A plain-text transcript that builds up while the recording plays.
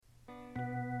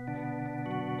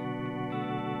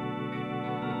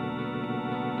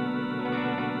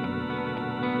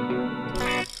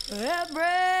Everything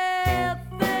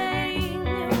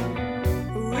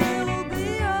will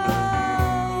be alright.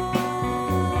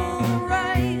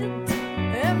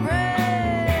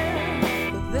 Everything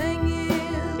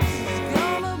is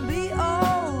gonna be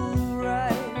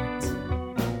alright.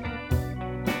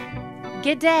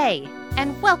 Good day,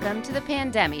 and welcome to the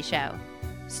Pandemic Show.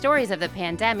 Stories of the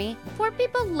pandemic for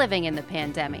people living in the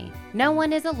pandemic. No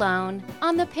one is alone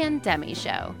on the Pandemic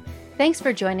Show. Thanks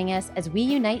for joining us as we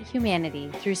unite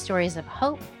humanity through stories of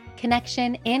hope,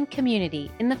 connection, and community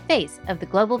in the face of the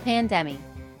global pandemic.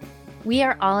 We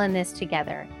are all in this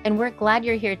together, and we're glad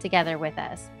you're here together with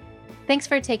us. Thanks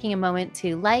for taking a moment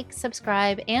to like,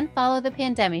 subscribe, and follow the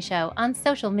Pandemic Show on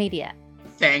social media.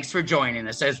 Thanks for joining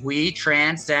us as we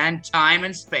transcend time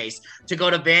and space to go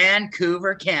to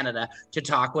Vancouver, Canada to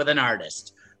talk with an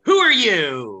artist. Who are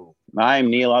you?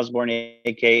 I'm Neil Osborne,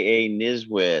 aka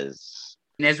Nizwiz.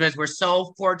 Nizwiz, we're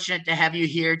so fortunate to have you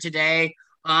here today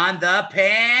on the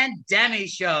Pandemic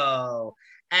Show.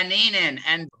 Aninen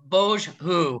and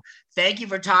Bojhu, thank you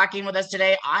for talking with us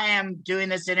today. I am doing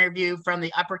this interview from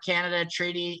the Upper Canada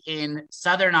Treaty in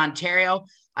Southern Ontario.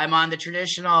 I'm on the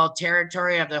traditional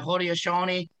territory of the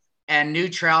Haudenosaunee and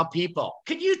Neutral people.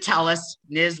 Could you tell us,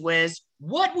 Nizwiz,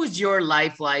 what was your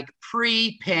life like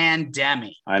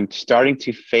pre-pandemic? I'm starting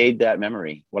to fade that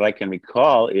memory. What I can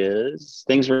recall is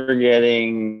things were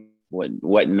getting,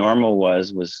 what normal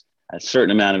was a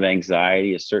certain amount of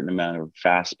anxiety, a certain amount of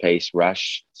fast-paced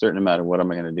rush, a certain amount of what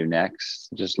am I going to do next?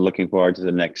 Just looking forward to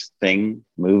the next thing,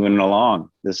 moving along.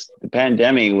 The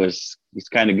pandemic was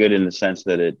kind of good in the sense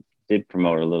that it did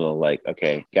promote a little like,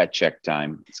 okay, got check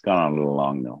time. It's gone on a little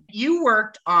long though. You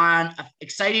worked on an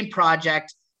exciting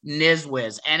project,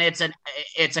 Nizwiz, and it's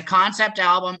a concept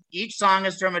album. Each song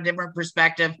is from a different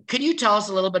perspective. Could you tell us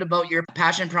a little bit about your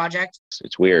passion project?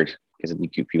 It's weird because if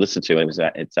you listen to it,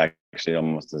 it's actually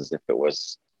almost as if it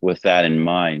was with that in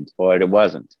mind, but it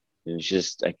wasn't. It was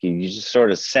just like you just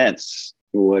sort of sense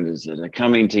what is it, a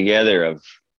coming together of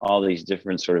all these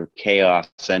different sort of chaos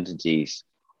entities.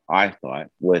 I thought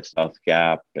with South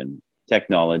Gap and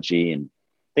technology and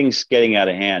things getting out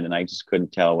of hand. And I just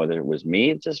couldn't tell whether it was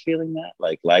me just feeling that,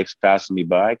 like life's passing me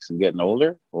by because I'm getting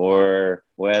older, or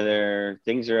whether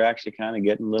things are actually kind of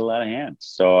getting a little out of hand.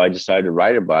 So I decided to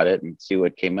write about it and see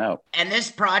what came out. And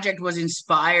this project was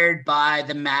inspired by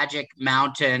the Magic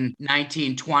Mountain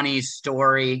 1920s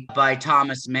story by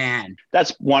Thomas Mann.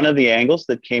 That's one of the angles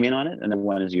that came in on it. And then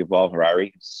one is Yuval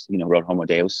Harari, wrote Homo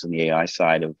Deus and the AI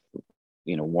side of,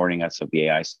 warning us of the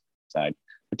AI side.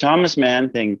 The Thomas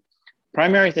Mann thing,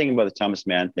 primary thing about the Thomas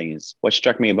Mann thing is what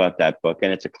struck me about that book,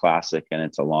 and it's a classic and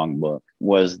it's a long book,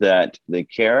 was that the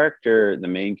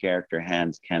main character,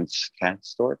 Hans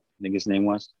Kanstorp, I think his name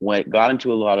was, got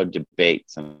into a lot of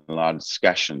debates and a lot of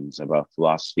discussions about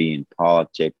philosophy and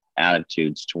politics,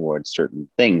 attitudes towards certain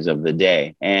things of the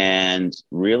day, and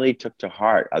really took to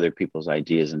heart other people's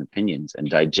ideas and opinions and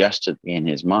digested in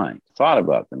his mind, thought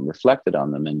about them, reflected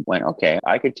on them, and went, okay,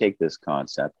 I could take this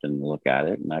concept and look at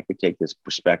it, and I could take this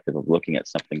perspective of looking at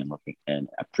something and looking and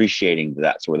appreciating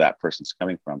that's where that person's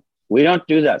coming from. We don't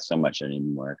do that so much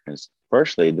anymore because,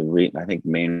 firstly, I think the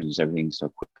main reason is everything's so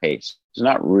quick paced. There's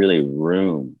not really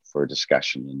room for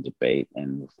discussion and debate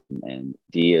and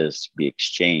ideas to be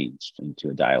exchanged into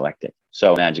a dialectic.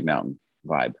 So Magic Mountain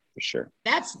vibe for sure.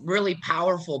 That's really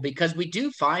powerful because we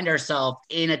do find ourselves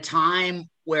in a time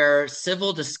where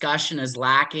civil discussion is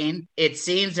lacking. It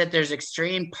seems that there's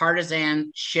extreme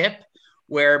partisanship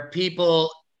where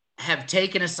people have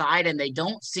taken a side and they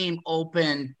don't seem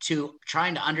open to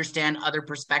trying to understand other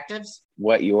perspectives.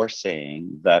 What you're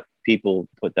saying, that people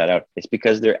put that out, it's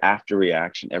because they're after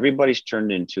reaction. Everybody's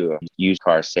turned into a used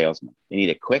car salesman. They need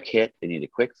a quick hit. They need a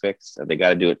quick fix. They got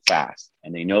to do it fast.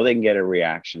 And they know they can get a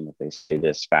reaction if they say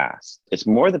this fast. It's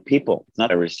more the people. It's not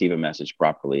to receive a message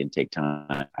properly and take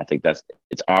time. I think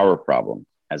it's our problem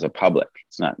as a public.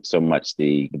 It's not so much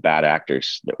the bad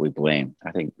actors that we blame.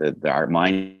 I think that our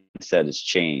mindset has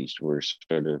changed. We're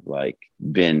sort of like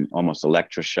been almost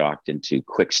electroshocked into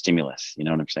quick stimulus. You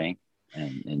know what I'm saying?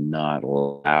 And not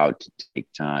allowed to take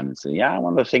time and say, yeah, I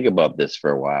want to think about this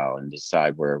for a while and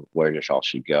decide where this all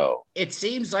should go. It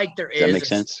seems like there is. Does that make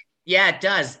sense? Yeah, it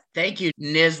does. Thank you,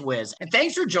 Nizwiz. And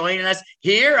thanks for joining us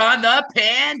here on the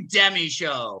Pandemic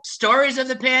Show. Stories of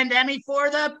the pandemic for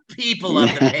the people of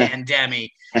the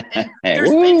pandemic. And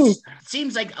it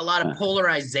seems like a lot of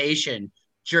polarization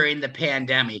during the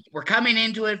pandemic. We're coming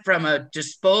into it from a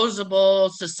disposable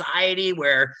society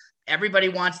where Everybody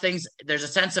wants things. There's a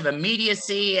sense of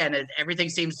immediacy, and everything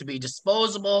seems to be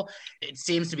disposable. It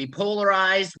seems to be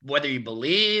polarized, whether you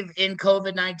believe in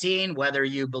COVID-19, whether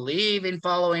you believe in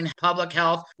following public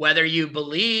health, whether you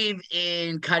believe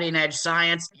in cutting edge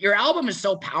science. Your album is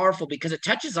so powerful because it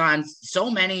touches on so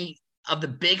many of the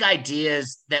big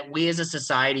ideas that we as a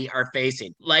society are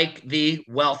facing, like the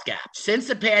wealth gap. Since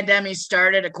the pandemic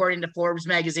started, according to Forbes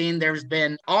magazine, there's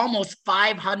been almost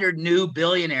 500 new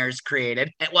billionaires created,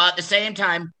 while at the same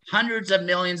time, hundreds of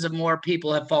millions of more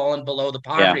people have fallen below the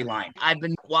poverty line. I've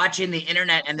been watching the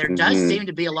internet, and there does seem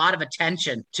to be a lot of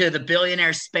attention to the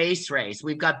billionaire space race.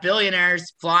 We've got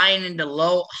billionaires flying into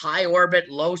high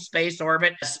orbit, low space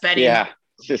orbit, spending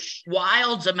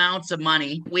wild amounts of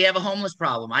money. We have a homeless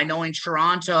problem. I know in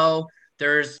Toronto,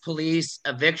 there's police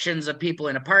evictions of people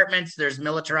in apartments. There's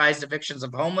militarized evictions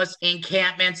of homeless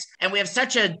encampments. And we have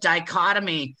such a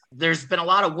dichotomy. There's been a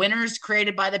lot of winners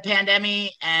created by the pandemic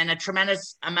and a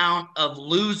tremendous amount of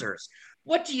losers.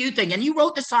 What do you think? And you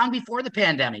wrote the song before the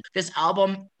pandemic, this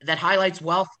album that highlights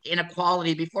wealth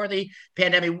inequality before the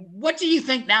pandemic. What do you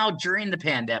think now during the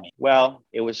pandemic? Well,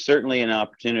 it was certainly an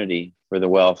opportunity for the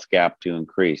wealth gap to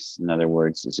increase. In other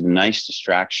words, it's a nice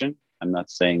distraction. I'm not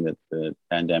saying that the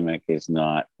pandemic is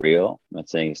not real. I'm not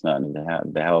saying it's not,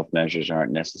 the health measures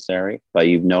aren't necessary, but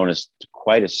you've noticed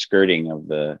quite a skirting of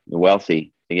the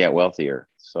wealthy to get wealthier.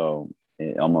 So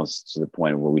almost to the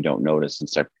point where we don't notice, and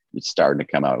it's starting to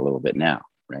come out a little bit now,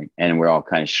 right? And we're all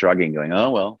kind of shrugging, going,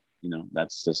 oh, well,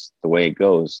 that's just the way it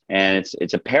goes. And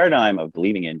it's a paradigm of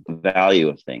believing in the value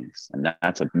of things. And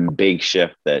that's a big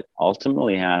shift that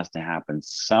ultimately has to happen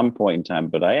some point in time.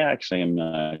 But I actually am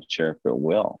not sure if it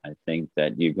will. I think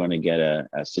that you're going to get a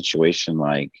situation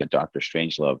like Dr.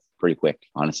 Strangelove pretty quick,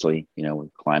 honestly,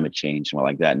 with climate change and all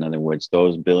like that. In other words,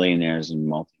 those billionaires and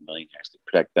multimillionaires that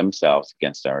protect themselves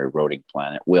against our eroding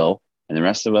planet will. And the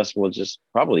rest of us will just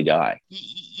probably die.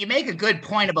 You make a good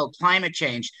point about climate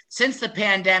change. Since the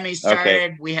pandemic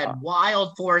started, we had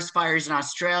wild forest fires in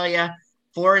Australia,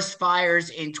 forest fires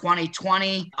in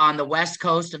 2020 on the west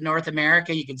coast of North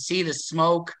America. You can see the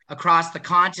smoke across the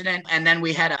continent. And then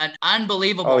we had an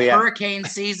unbelievable hurricane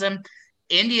season.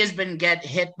 India's been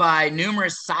hit by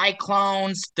numerous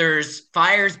cyclones. There's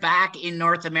fires back in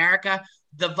North America.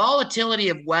 The volatility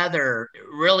of weather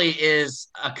really is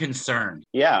a concern.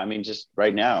 Yeah, I mean, just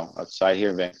right now outside here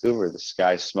in Vancouver, the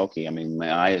sky's smoky. I mean,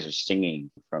 my eyes are stinging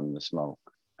from the smoke.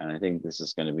 And I think this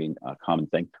is going to be a common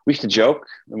thing. We used to joke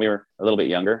when we were a little bit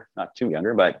younger, not too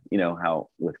younger, but how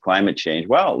with climate change,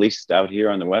 well, at least out here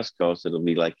on the West Coast, it'll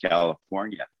be like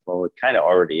California. Well, it kind of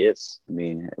already is. I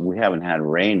mean, we haven't had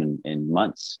rain in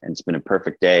months, and it's been a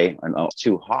perfect day, and it's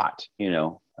too hot,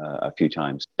 a few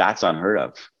times. That's unheard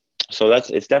of. So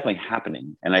it's definitely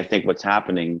happening. And I think what's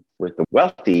happening with the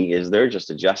wealthy is they're just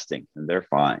adjusting and they're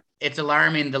fine. It's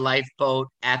alarming, the lifeboat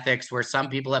ethics, where some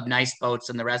people have nice boats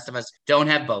and the rest of us don't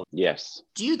have boats. Yes.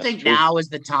 Do you think now is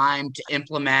the time to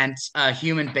implement a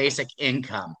human basic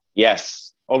income?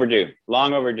 Yes. Overdue.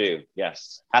 Long overdue.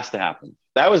 Yes. Has to happen.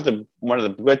 That was one of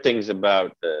the good things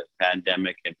about the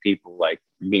pandemic and people like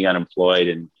being unemployed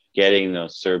and getting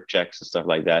those CERB checks and stuff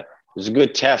like that. It was a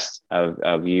good test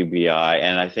of UBI,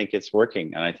 and I think it's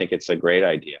working, and I think it's a great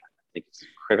idea. I think it's a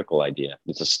critical idea.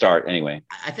 It's a start anyway.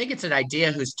 I think it's an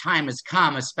idea whose time has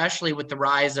come, especially with the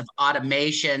rise of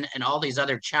automation and all these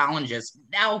other challenges.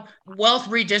 Now, wealth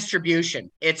redistribution.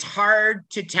 It's hard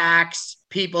to tax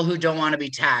people who don't want to be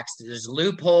taxed. There's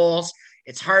loopholes.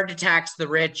 It's hard to tax the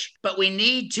rich, but we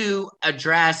need to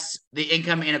address the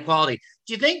income inequality.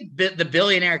 Do you think the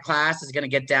billionaire class is going to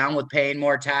get down with paying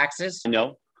more taxes?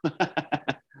 No.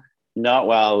 Not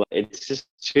well. It's just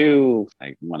too,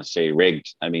 I want to say,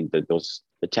 rigged. I mean,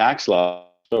 the tax law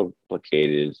is so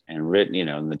complicated and written,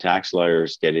 and the tax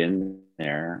lawyers get in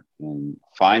there and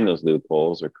find those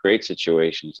loopholes or create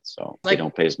situations so they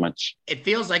don't pay as much. It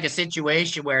feels like a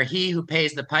situation where he who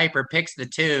pays the piper picks the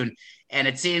tune. And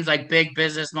it seems like big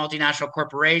business, multinational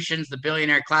corporations, the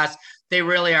billionaire class, they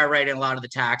really are writing a lot of the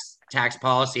tax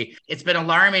policy. It's been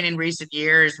alarming in recent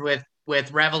years with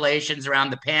revelations around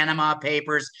the Panama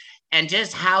Papers and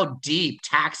just how deep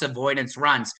tax avoidance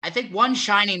runs. I think one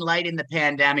shining light in the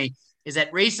pandemic is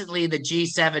that recently the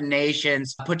G7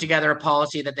 nations put together a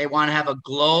policy that they want to have a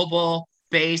global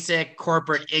basic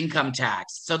corporate income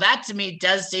tax. So that to me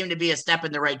does seem to be a step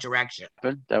in the right direction.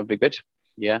 That would be good.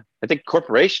 Yeah. I think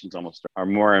corporations almost are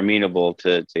more amenable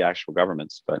to the actual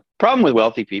governments. But problem with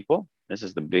wealthy people, this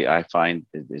is the big, I find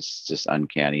it's just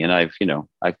uncanny. And I've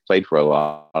played for a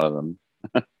lot of them.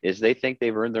 is they think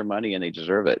they've earned their money and they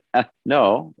deserve it.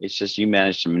 No, it's just you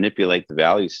manage to manipulate the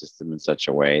value system in such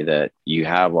a way that you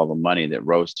have all the money that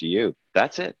rose to you.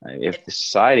 That's it. If the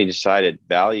society decided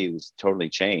values totally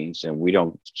changed and we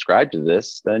don't subscribe to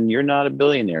this, then you're not a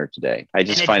billionaire today. I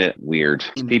just find it weird.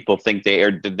 People think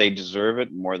they deserve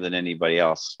it more than anybody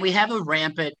else. We have a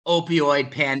rampant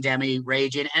opioid pandemic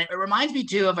raging, and it reminds me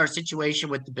too of our situation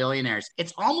with the billionaires.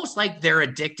 It's almost like they're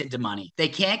addicted to money. They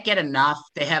can't get enough.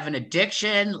 They have an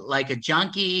addiction, like a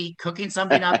junkie cooking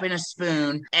something up in a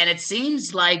spoon. And it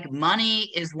seems like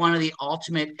money is one of the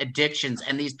ultimate addictions,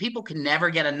 and these people can never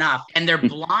get enough. And they're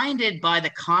blinded by the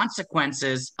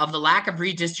consequences of the lack of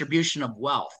redistribution of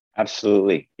wealth.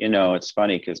 Absolutely. It's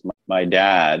funny because my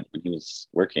dad, when he was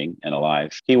working and alive,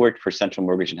 he worked for Central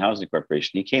Mortgage and Housing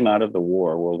Corporation. He came out of the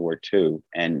war, World War II,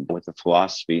 and with the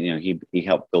philosophy, he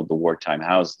helped build the wartime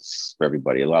houses for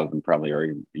everybody. A lot of them probably are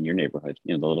in your neighborhood,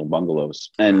 the little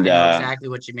bungalows. And I know exactly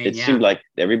what you mean. It seemed like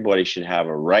everybody should have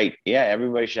a right. Yeah,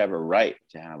 everybody should have a right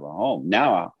to have a home.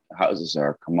 Now houses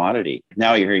are a commodity.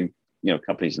 Now you're hearing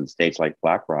companies in states like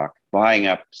BlackRock buying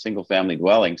up single family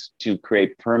dwellings to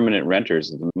create permanent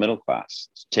renters of the middle class.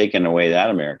 It's taken away that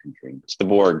American dream. It's the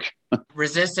Borg.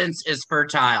 Resistance is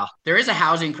fertile. There is a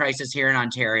housing crisis here in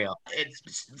Ontario. It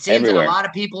seems Everywhere. that a lot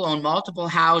of people own multiple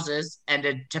houses,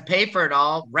 and to pay for it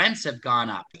all, rents have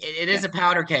gone up. It is a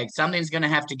powder keg. Something's going to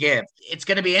have to give. It's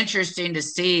going to be interesting to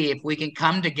see if we can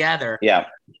come together. Yeah.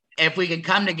 If we can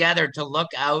come together to look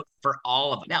out for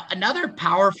all of them. Now, another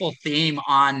powerful theme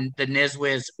on the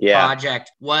NISWIS project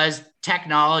was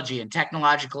technology and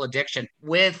technological addiction.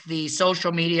 With the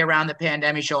social media around the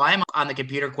pandemic show, I'm on the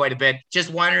computer quite a bit,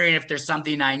 just wondering if there's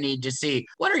something I need to see.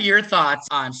 What are your thoughts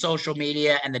on social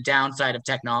media and the downside of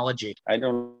technology? I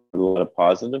don't have a lot of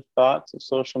positive thoughts of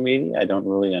social media. I don't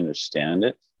really understand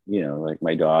it. Like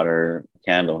my daughter,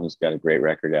 Candle, who's got a great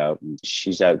record out, and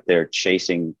she's out there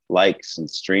chasing likes and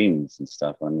streams and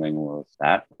stuff. I'm going, well, is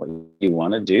that what you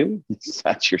want to do? Is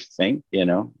that your thing?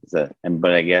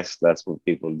 But I guess that's what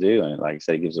people do. And like I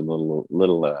said, it gives them a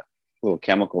little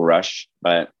chemical rush.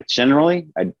 But generally,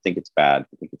 I think it's bad.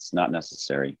 I think it's not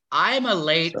necessary. I'm a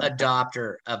late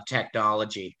adopter of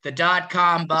technology. The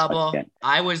dot-com bubble,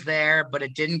 I was there, but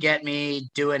it didn't get me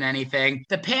doing anything.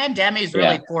 The pandemic's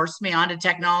really forced me onto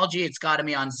technology. It's gotten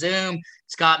me on Zoom.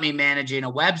 It's got me managing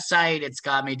a website. It's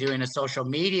got me doing a social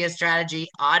media strategy,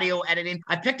 audio editing.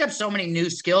 I picked up so many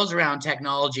new skills around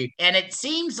technology, and it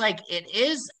seems like it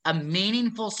is a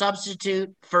meaningful substitute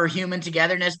for human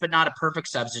togetherness, but not a perfect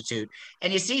substitute.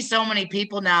 And you see so many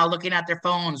people now looking at their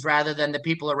phones rather than the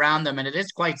people around them, and it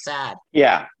is quite sad.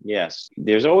 Yeah, yes.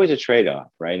 There's always a trade-off,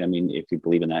 right? I mean, if you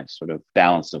believe in that sort of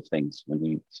balance of things, when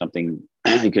you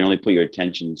can only put your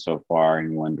attention so far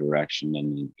in one direction,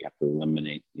 and you have to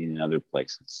eliminate in other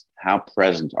places. How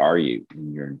present are you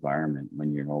in your environment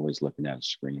when you're always looking at a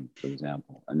screen, for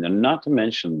example? And then not to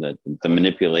mention that the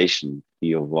manipulation,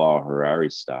 the Yuval Harari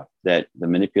stuff, that the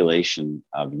manipulation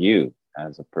of you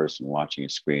as a person watching a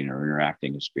screen or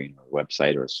interacting a screen or a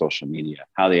website or social media,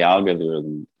 how the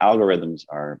algorithms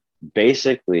are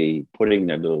basically putting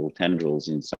their little tendrils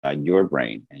inside your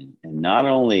brain and not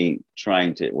only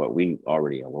trying to, what we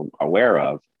already are aware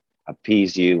of,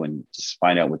 appease you and just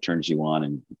find out what turns you on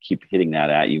and keep hitting that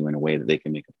at you in a way that they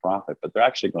can make a profit, but they're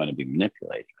actually going to be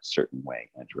manipulating a certain way,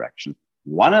 a direction.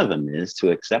 One of them is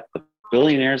to accept the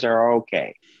billionaires are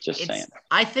okay. Just saying.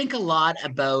 I think a lot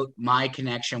about my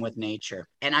connection with nature,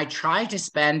 and I try to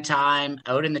spend time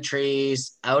out in the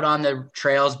trees, out on the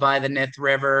trails by the Nith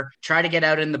River, try to get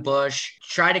out in the bush,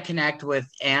 try to connect with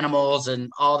animals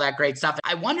and all that great stuff.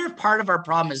 I wonder if part of our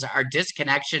problem is our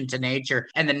disconnection to nature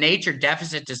and the nature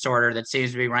deficit disorder that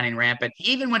seems to be running rampant.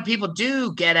 Even when people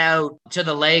do get out to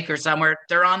the lake or somewhere,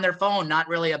 they're on their phone, not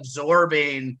really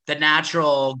absorbing the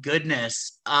natural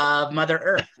goodness of Mother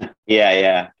Earth.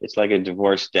 Yeah. It's like a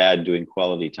divorced dad doing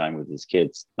quality time with his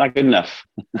kids. Not good enough.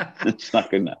 It's not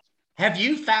good enough. Have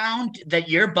you found that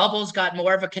your bubble's got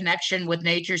more of a connection with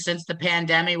nature since the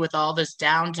pandemic with all this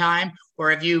downtime?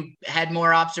 Or have you had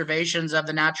more observations of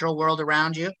the natural world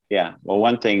around you? Yeah. Well,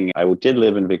 one thing, I did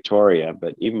live in Victoria,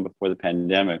 but even before the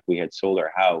pandemic, we had sold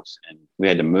our house and we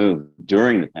had to move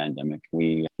during the pandemic.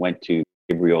 We went to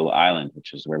Gabriola Island,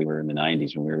 which is where we were in the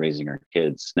 90s when we were raising our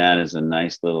kids. That is a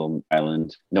nice little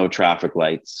island, no traffic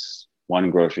lights,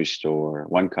 one grocery store,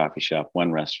 one coffee shop,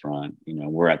 one restaurant.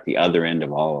 We're at the other end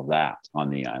of all of that on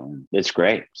the island. It's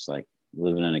great. It's like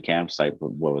living in a campsite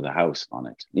with a house on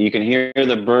it. You can hear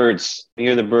the birds,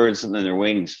 and then their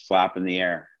wings flap in the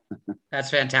air. That's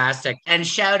fantastic. And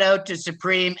shout out to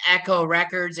Supreme Echo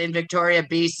Records in Victoria,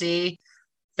 BC.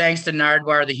 Thanks to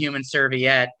Nardwar, the Human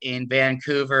Serviette in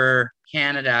Vancouver,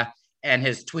 Canada. and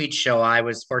his tweet show, I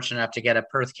was fortunate enough to get a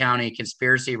Perth County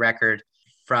conspiracy record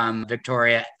from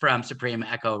Victoria from Supreme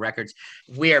Echo Records.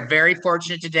 We are very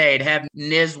fortunate today to have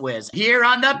Nizwiz here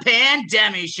on the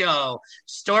Pandemic Show.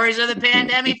 Stories of the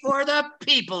pandemic for the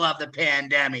people of the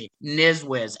pandemic.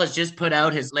 Nizwiz has just put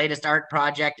out his latest art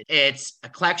project. It's a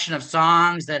collection of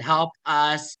songs that help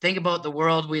us think about the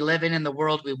world we live in and the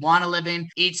world we want to live in.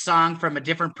 Each song from a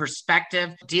different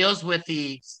perspective deals with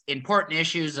the important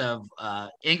issues of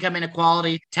income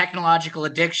inequality, technological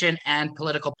addiction, and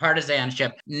political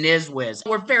partisanship. Nizwiz.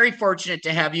 We're very fortunate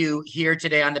to have you here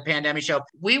today on the Pandemic Show.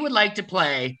 We would like to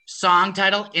play song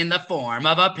title in the form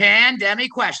of a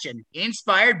pandemic question,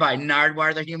 inspired by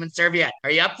Nardwuar the Human Serviette.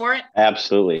 Are you up for it?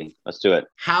 Absolutely. Let's do it.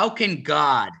 How can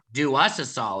God do us a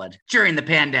solid during the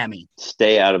pandemic?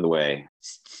 Stay out of the way.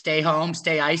 Stay home,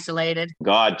 stay isolated.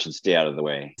 God should stay out of the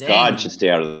way. Dang. God should stay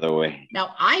out of the way.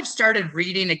 Now, I've started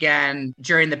reading again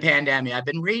during the pandemic. I've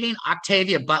been reading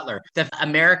Octavia Butler, the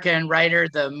American writer.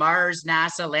 The Mars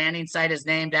NASA landing site is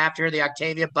named after the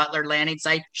Octavia Butler landing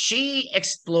site. She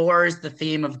explores the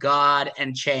theme of God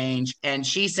and change, and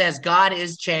she says God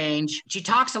is change. She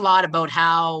talks a lot about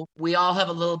how we all have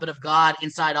a little bit of God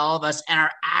inside all of us, and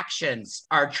our actions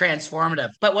are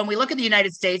transformative. But when we look at the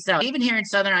United States now, even here in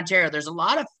Southern Ontario, there's a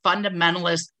lot of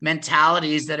fundamentalist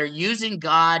mentalities that are using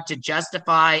God to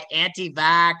justify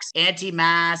anti-vax,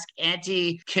 anti-mask,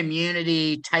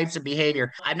 anti-community types of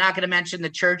behavior. I'm not going to mention the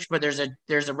church, but there's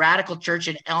a radical church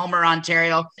in Elmer,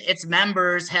 Ontario. Its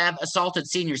members have assaulted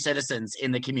senior citizens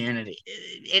in the community.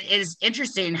 It is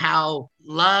interesting how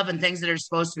love and things that are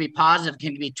supposed to be positive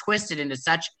can be twisted into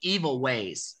such evil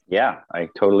ways. Yeah, I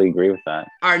totally agree with that.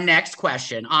 Our next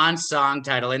question on song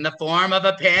title in the form of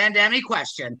a pandemic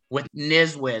question with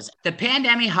Nizwiz. The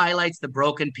pandemic highlights the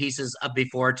broken pieces of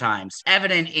before times,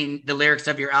 evident in the lyrics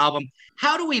of your album.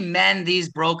 How do we mend these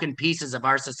broken pieces of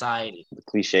our society? The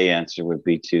cliche answer would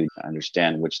be to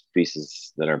understand which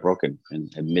pieces that are broken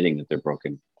and admitting that they're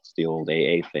broken. It's the old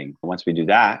AA thing. Once we do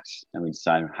that, then we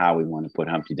decide how we want to put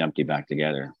Humpty Dumpty back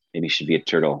together. Maybe it should be a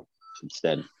turtle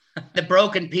instead. The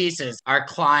broken pieces, our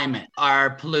climate,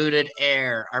 our polluted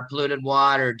air, our polluted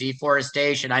water,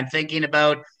 deforestation. I'm thinking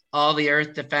about all the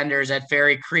earth defenders at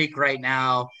Fairy Creek right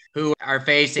now who are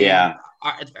facing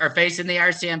are facing the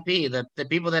RCMP, the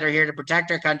people that are here to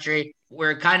protect our country.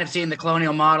 We're kind of seeing the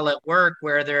colonial model at work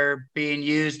where they're being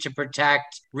used to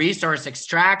protect resource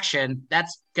extraction.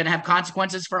 That's going to have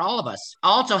consequences for all of us.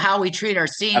 Also, how we treat our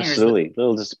seniors. Absolutely. A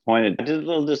little disappointed. I'm just a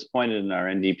little disappointed in our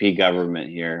NDP government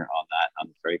here on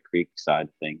the Fairy Creek side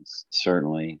of things.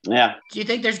 Certainly. Yeah. Do you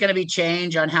think there's going to be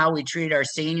change on how we treat our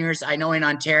seniors? I know in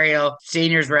Ontario,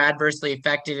 seniors were adversely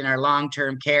affected in our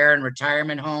long-term care and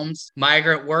retirement homes.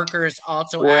 Migrant workers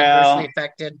also adversely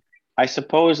affected. I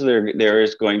suppose there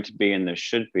is going to be, and there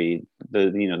should be,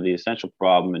 the essential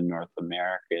problem in North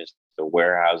America is the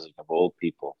warehousing of old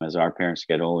people. As our parents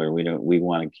get older, we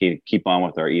want to keep on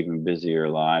with our even busier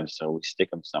lives, so we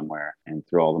stick them somewhere and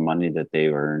through all the money that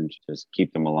they've earned, just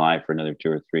keep them alive for another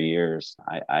 2 or 3 years.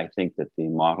 I think that the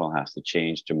model has to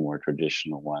change to a more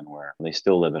traditional one where they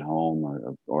still live at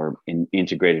home or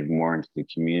integrated more into the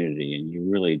community, and you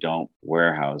really don't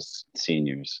warehouse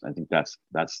seniors. I think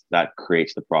that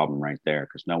creates the problem right there,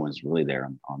 because no one's really there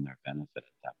on their benefit at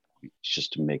that point. It's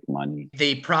just to make money.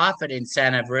 The profit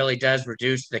incentive really does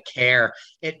reduce the care.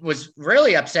 It was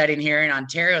really upsetting here in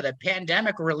Ontario that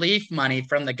pandemic relief money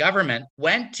from the government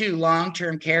went to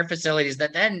long-term care facilities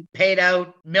that then paid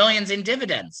out millions in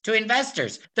dividends to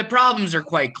investors. The problems are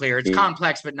quite clear. It's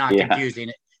complex but not confusing.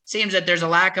 It seems that there's a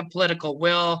lack of political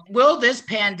will. Will this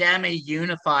pandemic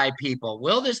unify people?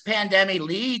 Will this pandemic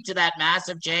lead to that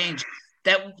massive change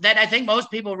that I think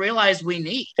most people realize we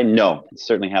need? And no, it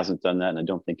certainly hasn't done that, and I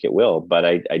don't think it will. But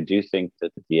I do think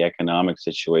that the economic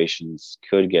situations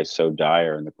could get so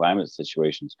dire and the climate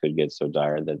situations could get so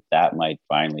dire that might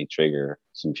finally trigger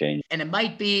some change. And it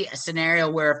might be a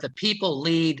scenario where if the people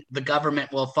lead, the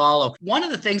government will follow. One of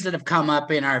the things that have come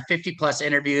up in our 50 plus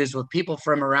interviews with people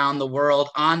from around the world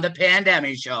on the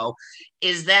Pandemic Show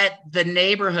is that the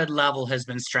neighborhood level has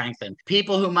been strengthened.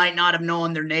 People who might not have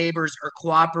known their neighbors or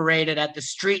cooperated at the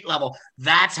street level,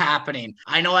 that's happening.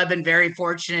 I know I've been very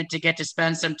fortunate to get to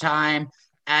spend some time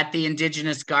at the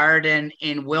Indigenous Garden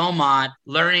in Wilmot,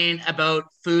 learning about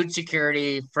food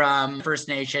security from First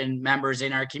Nation members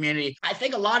in our community. I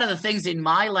think a lot of the things in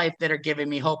my life that are giving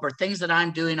me hope are things that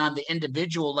I'm doing on the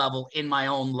individual level in my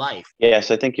own life.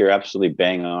 Yes, I think you're absolutely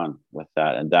bang on with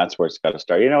that. And that's where it's got to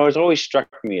start. It's always struck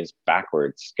me as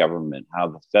backwards government, how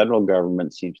the federal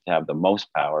government seems to have the most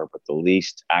power, but the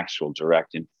least actual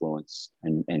direct influence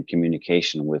and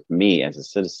communication with me as a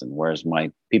citizen. Whereas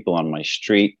my people on my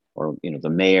street, or the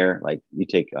mayor. Like you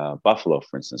take Buffalo,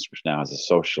 for instance, which now has a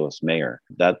socialist mayor.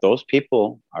 That those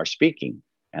people are speaking,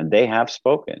 and they have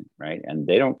spoken, right? And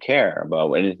they don't care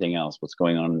about anything else, what's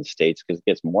going on in the States, because it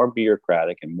gets more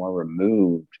bureaucratic and more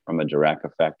removed from a direct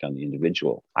effect on the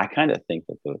individual. I kind of think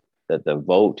that the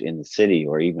vote in the city,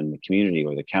 or even the community,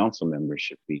 or the council member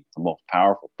should be the most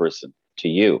powerful person to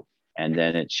you. And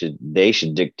then they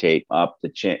should dictate up the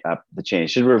chain. It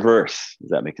should reverse. Does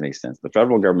that make any sense? The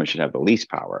federal government should have the least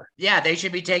power. Yeah, they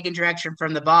should be taking direction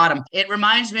from the bottom. It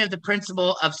reminds me of the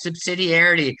principle of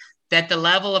subsidiarity, that the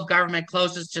level of government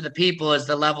closest to the people is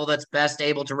the level that's best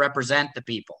able to represent the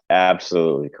people.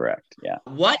 Absolutely correct. Yeah.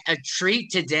 What a treat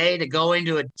today to go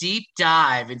into a deep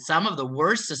dive in some of the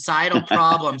worst societal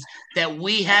problems that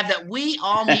we have, that we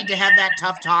all need to have that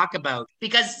tough talk about.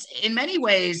 Because in many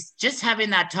ways, just having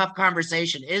that tough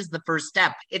conversation is the first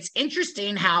step. It's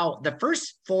interesting how the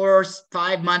first 4 or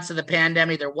 5 months of the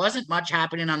pandemic, there wasn't much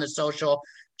happening on the social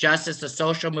justice, the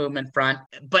social movement front.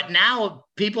 But now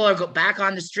people are back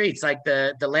on the streets, like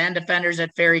the land defenders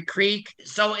at Fairy Creek.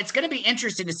 So it's going to be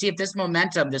interesting to see if this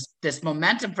momentum, this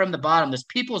momentum from the bottom, this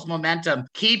people's momentum,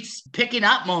 keeps picking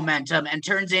up momentum and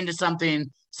turns into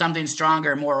something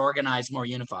stronger, more organized, more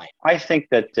unified. I think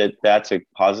that's a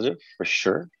positive for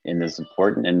sure, and is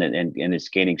important, and it's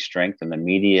gaining strength, and the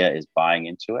media is buying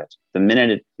into it. The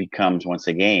minute it becomes, once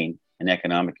again, an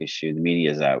economic issue, the media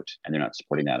is out and they're not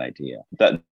supporting that idea.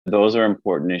 Those are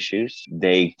important issues.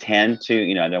 They tend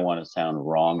to, I don't want to sound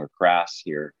wrong or crass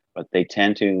here, but they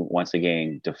tend to, once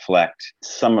again, deflect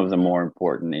some of the more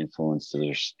important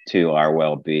influences to our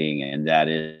well-being, and that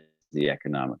is the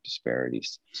economic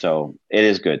disparities. So it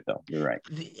is good, though. You're right.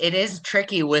 It is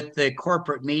tricky with the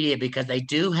corporate media because they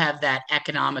do have that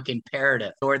economic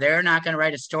imperative, or they're not going to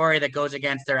write a story that goes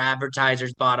against their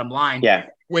advertisers' bottom line. Yeah.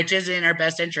 Which is in our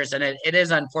best interest. And it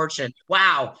is unfortunate.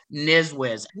 Wow,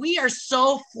 Nizwiz. We are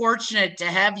so fortunate to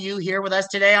have you here with us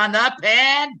today on the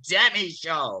Pandemic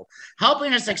Show,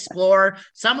 helping us explore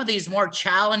some of these more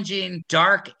challenging,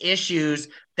 dark issues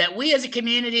that we as a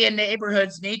community and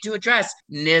neighborhoods need to address.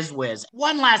 Nizwiz,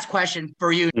 one last question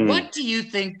for you. What do you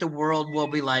think the world will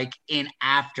be like in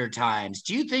after times?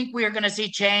 Do you think we are going to see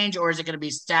change, or is it going to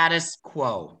be status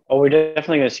quo? Oh, we're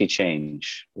definitely going to see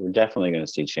change. We're definitely going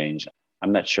to see change.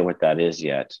 I'm not sure what that is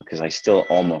yet, because I still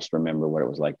almost remember what it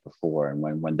was like before. And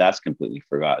when that's completely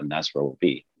forgotten, that's where we'll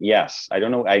be. Yes, I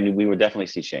don't know. We will definitely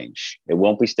see change. It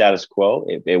won't be status quo.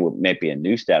 It may be a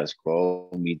new status quo.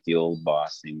 Meet the old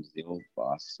boss, seems the old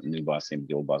boss, a new boss, seems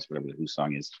the old boss, whatever the Who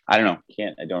song is. I don't know.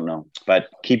 I don't know. But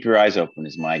keep your eyes open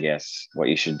is my guess, what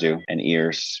you should do, and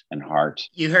ears and heart.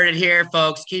 You heard it here,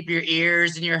 folks. Keep your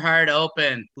ears and your heart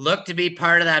open. Look to be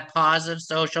part of that positive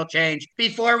social change.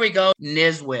 Before we go,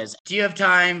 Nizwiz, do you have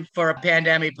time for a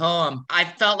pandemic poem? I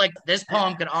felt like this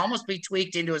poem could almost be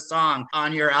tweaked into a song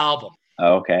on your album.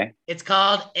 Okay. It's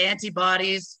called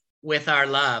Antibodies with Our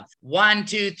Love. 1,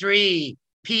 2, 3.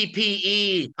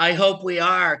 PPE. I hope we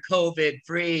are COVID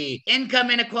free.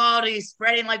 Income inequality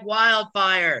spreading like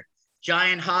wildfire.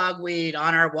 Giant hogweed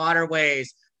on our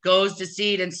waterways. Goes to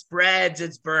seed and spreads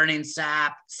its burning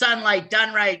sap. Sunlight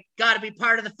done right. Gotta be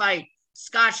part of the fight.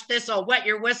 Scotch thistle, wet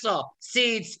your whistle.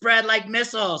 Seeds spread like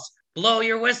missiles. Blow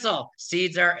your whistle.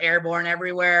 Seeds are airborne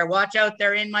everywhere. Watch out,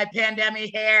 they're in my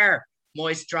pandemic hair.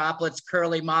 Moist droplets,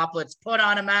 curly moplets. Put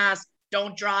on a mask.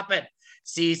 Don't drop it.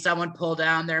 See someone pull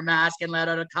down their mask and let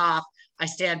out a cough. I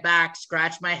stand back,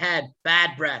 scratch my head.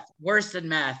 Bad breath, worse than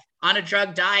meth. On a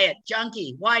drug diet.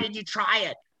 Junkie, why did you try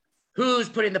it? Who's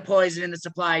putting the poison in the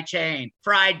supply chain?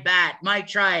 Fried bat, might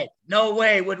try it. No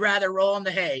way, would rather roll in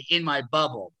the hay. In my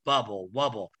bubble, bubble,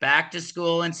 wubble. Back to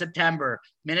school in September.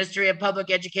 Ministry of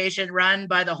Public Education run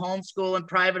by the homeschool and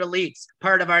private elites,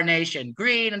 part of our nation.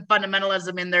 Greed and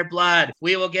fundamentalism in their blood.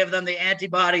 We will give them the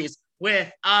antibodies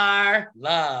with our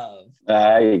love.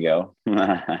 There you go.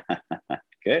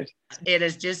 Good. It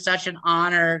is just such an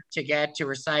honor to get to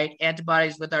recite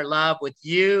Antibodies with Our Love with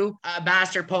you, a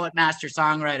master poet, master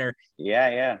songwriter.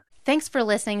 Yeah. Thanks for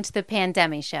listening to the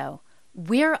Pandemic Show.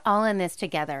 We're all in this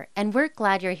together, and we're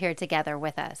glad you're here together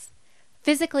with us.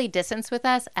 Physically distance with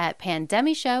us at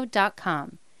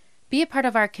pandemicshow.com. Be a part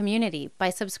of our community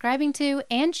by subscribing to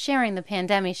and sharing the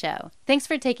Pandemic Show. Thanks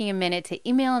for taking a minute to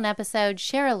email an episode,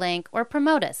 share a link, or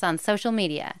promote us on social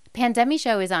media. Pandemic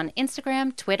Show is on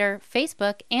Instagram, Twitter,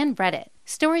 Facebook, and Reddit.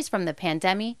 Stories from the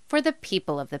pandemic for the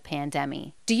people of the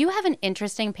pandemic. Do you have an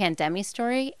interesting pandemic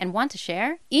story and want to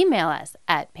share? Email us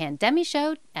at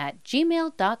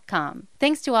pandemicshow@gmail.com.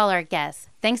 Thanks to all our guests.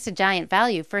 Thanks to Giant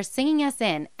Value for singing us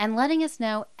in and letting us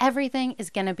know everything is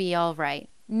going to be all right.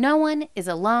 No one is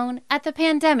alone at the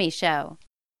Pandemic Show.